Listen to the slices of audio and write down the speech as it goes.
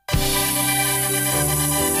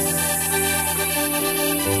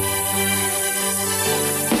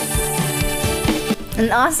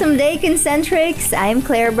An awesome day, Concentrix. I'm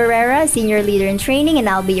Claire Barrera, Senior Leader in Training, and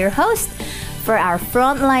I'll be your host for our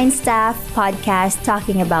Frontline Staff podcast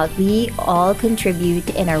talking about we all contribute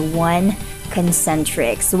in our One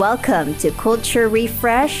Concentrix. Welcome to Culture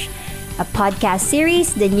Refresh, a podcast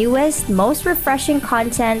series, the newest, most refreshing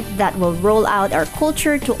content that will roll out our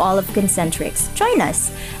culture to all of Concentrix. Join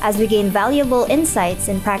us as we gain valuable insights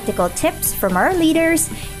and practical tips from our leaders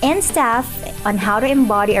and staff on how to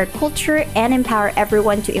embody our culture and empower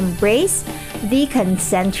everyone to embrace the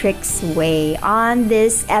Concentrix way. On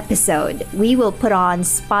this episode, we will put on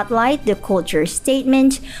spotlight the culture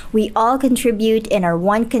statement we all contribute in our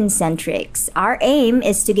One Concentrix. Our aim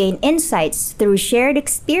is to gain insights through shared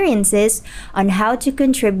experiences on how to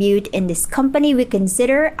contribute in this company we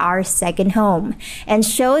consider our second home and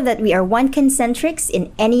show that we are One Concentrix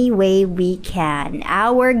in any way we can.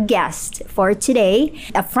 Our guest for today,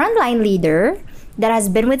 a frontline leader that has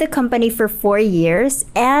been with the company for 4 years,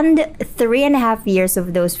 and 3.5 years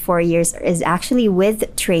of those 4 years is actually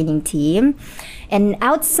with training team. And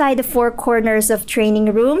outside the four corners of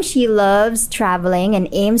training room, she loves traveling and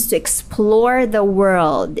aims to explore the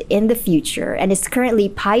world in the future, and is currently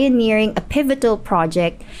pioneering a pivotal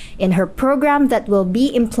project in her program that will be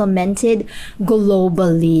implemented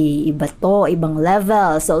globally. Iba to, ibang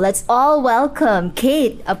level. So let's all welcome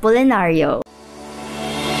Kate Apolinario.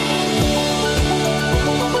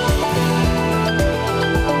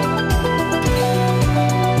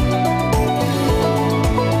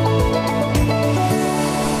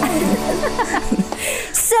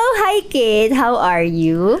 Hi Kate, how are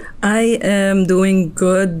you? I am doing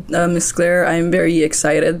good, Miss Claire. I'm very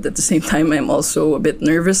excited. At the same time, I'm also a bit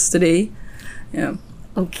nervous today. Yeah.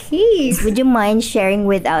 Okay. Would you mind sharing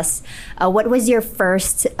with us what was your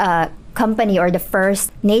first company or the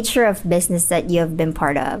first nature of business that you have been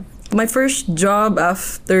part of? My first job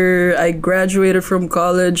after I graduated from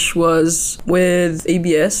college was with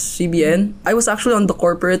ABS-CBN. I was actually on the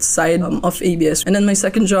corporate side of ABS. And then my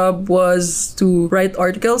second job was to write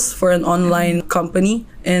articles for an online company.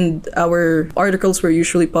 And our articles were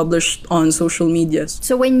usually published on social medias.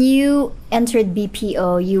 So when you entered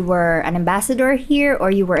BPO, you were an ambassador here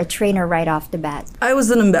or you were a trainer right off the bat? I was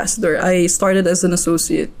an ambassador. I started as an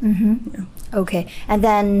associate. Mm-hmm. Yeah. Okay. And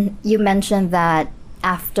then you mentioned that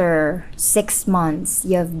after 6 months,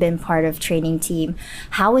 you have been part of training team.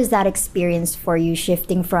 How was that experience for you,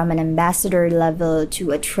 shifting from an ambassador level to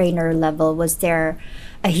a trainer level? Was there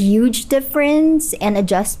a huge difference and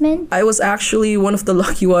adjustment? I was actually one of the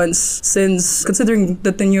lucky ones, since considering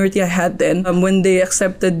the tenuity I had then. When they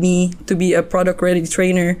accepted me to be a product-ready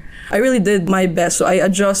trainer, I really did my best. So I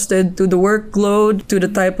adjusted to the workload, to the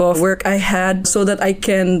type of work I had, so that I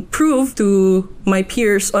can prove to my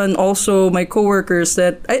peers and also my coworkers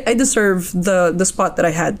that I deserve the spot that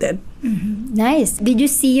I had then. Mm-hmm. Nice. Did you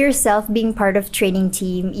see yourself being part of training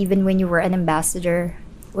team even when you were an ambassador?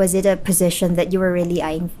 Was it a position that you were really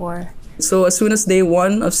eyeing for? So as soon as day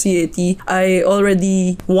one of CAT, I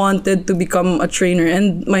already wanted to become a trainer.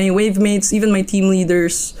 And my wave mates, even my team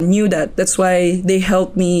leaders, knew that. That's why they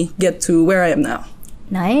helped me get to where I am now.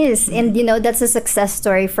 Nice. And that's a success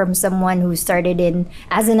story from someone who started in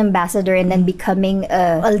as an ambassador and then becoming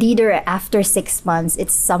a leader after 6 months.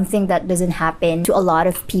 It's something that doesn't happen to a lot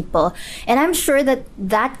of people. And I'm sure that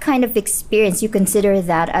that kind of experience, you consider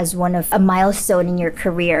that as one of a milestone in your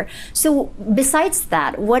career. So besides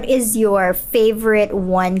that, what is your favorite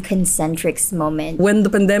One Concentrix moment? When the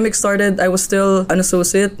pandemic started, I was still an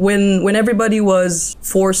associate. When everybody was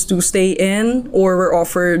forced to stay in or were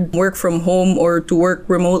offered work from home or to work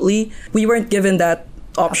remotely, we weren't given that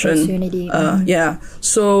opportunity. Yeah.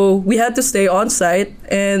 So we had to stay on site,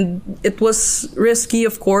 and it was risky,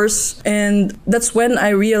 of course. And that's when I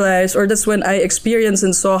realized, or that's when I experienced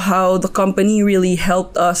and saw how the company really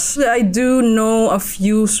helped us. I do know a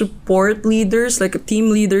few support leaders, like team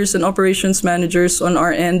leaders and operations managers on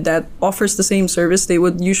our end, that offers the same service. They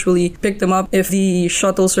would usually pick them up if the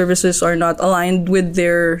shuttle services are not aligned with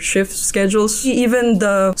their shift schedules. Even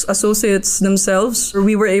the associates themselves,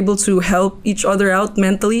 we were able to help each other out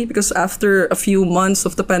mentally, because after a few months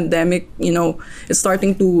of the pandemic, it's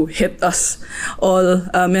starting to hit us all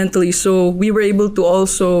mentally. So we were able to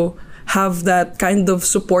also have that kind of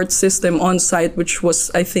support system on site, which was,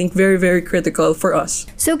 I think, very, very critical for us.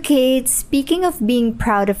 So Kate, speaking of being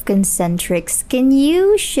proud of Concentrix, can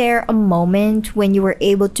you share a moment when you were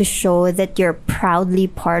able to show that you're proudly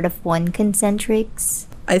part of One Concentrix?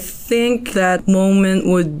 I think that moment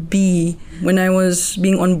would be when I was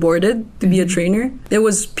being onboarded to be a trainer. It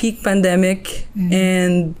was peak pandemic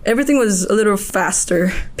and everything was a little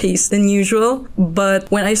faster paced than usual. But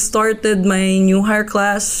when I started my new hire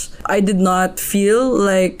class, I did not feel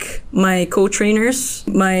like my co-trainers,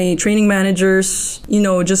 my training managers,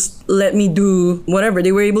 just let me do whatever.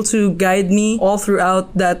 They were able to guide me all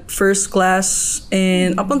throughout that first class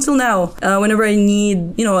and up until now. Whenever I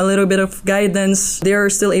need, a little bit of guidance, they're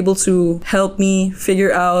still able to help me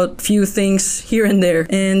figure out few things here and there.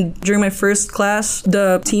 And during my first class,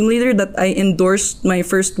 the team leader that I endorsed my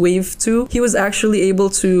first wave to, he was actually able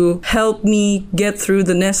to help me get through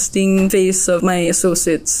the nesting phase of my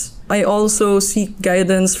associates. I also seek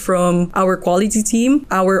guidance from our quality team,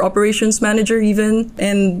 our operations manager even,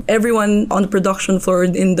 and everyone on the production floor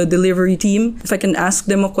in the delivery team. If I can ask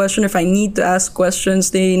them a question, if I need to ask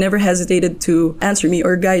questions, they never hesitated to answer me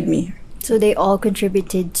or guide me. So they all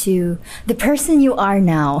contributed to the person you are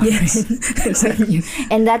now. Yes, exactly.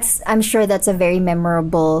 And I'm sure that's a very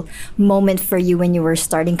memorable moment for you when you were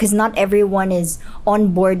starting, because not everyone is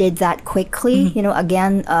onboarded that quickly.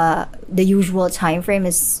 Again, the usual time frame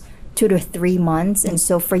is 2 to 3 months, and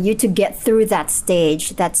so for you to get through that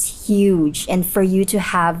stage, that's huge. And for you to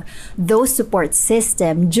have those support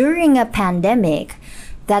system during a pandemic,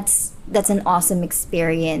 that's an awesome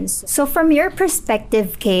experience. So from your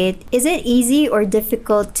perspective, Kate, is it easy or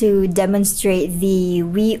difficult to demonstrate the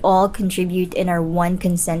we all contribute in our One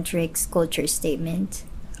Concentrix Culture statement?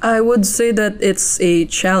 I would say that it's a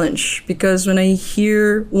challenge because when I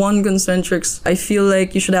hear One Concentrix, I feel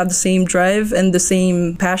like you should have the same drive and the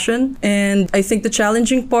same passion. And I think the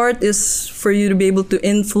challenging part is for you to be able to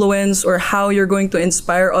influence or how you're going to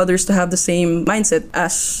inspire others to have the same mindset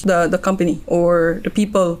as the company or the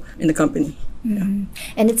people in the company. Mm-hmm.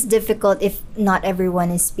 And it's difficult if not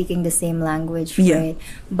everyone is speaking the same language, right?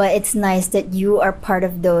 But it's nice that you are part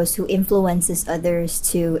of those who influences others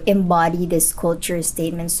to embody this culture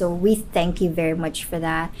statement. So we thank you very much for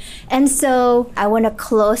that. And so I want to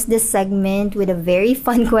close this segment with a very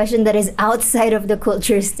fun question that is outside of the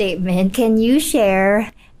culture statement. Can you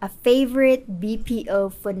share a favorite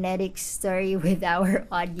BPO phonetics story with our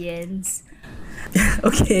audience?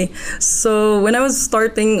 Okay, so when I was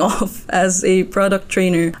starting off as a product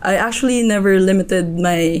trainer, I actually never limited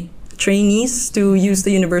my trainees to use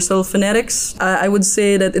the universal phonetics. I would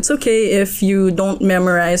say that it's okay if you don't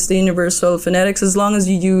memorize the universal phonetics as long as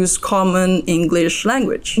you use common English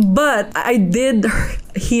language. But I did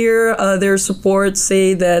hear their support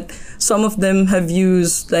say that some of them have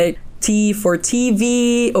used like T for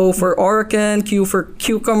TV, O for Oracan, Q for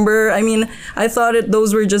cucumber. I mean, I thought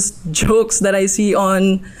those were just jokes that I see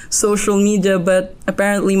on social media, but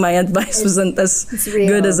apparently my advice wasn't as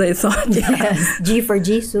good as I thought. Yes. G for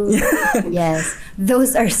Jisoo. Yeah. Yes.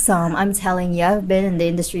 Those are some. I'm telling you, I've been in the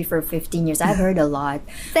industry for 15 years. I've heard a lot.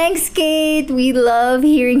 Thanks, Kate. We love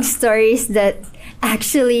hearing stories that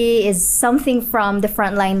actually is something from the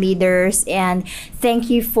Frontline Leaders. And thank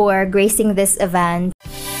you for gracing this event.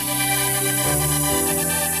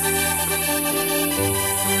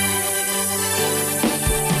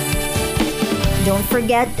 Don't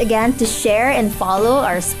forget again to share and follow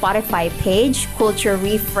our Spotify page, Culture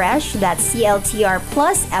Refresh, that's CLTR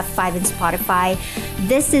plus F5 in Spotify.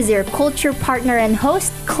 This is your culture partner and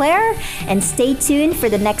host, Claire, and stay tuned for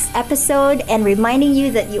the next episode and reminding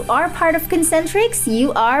you that you are part of Concentrix,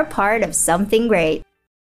 you are part of something great.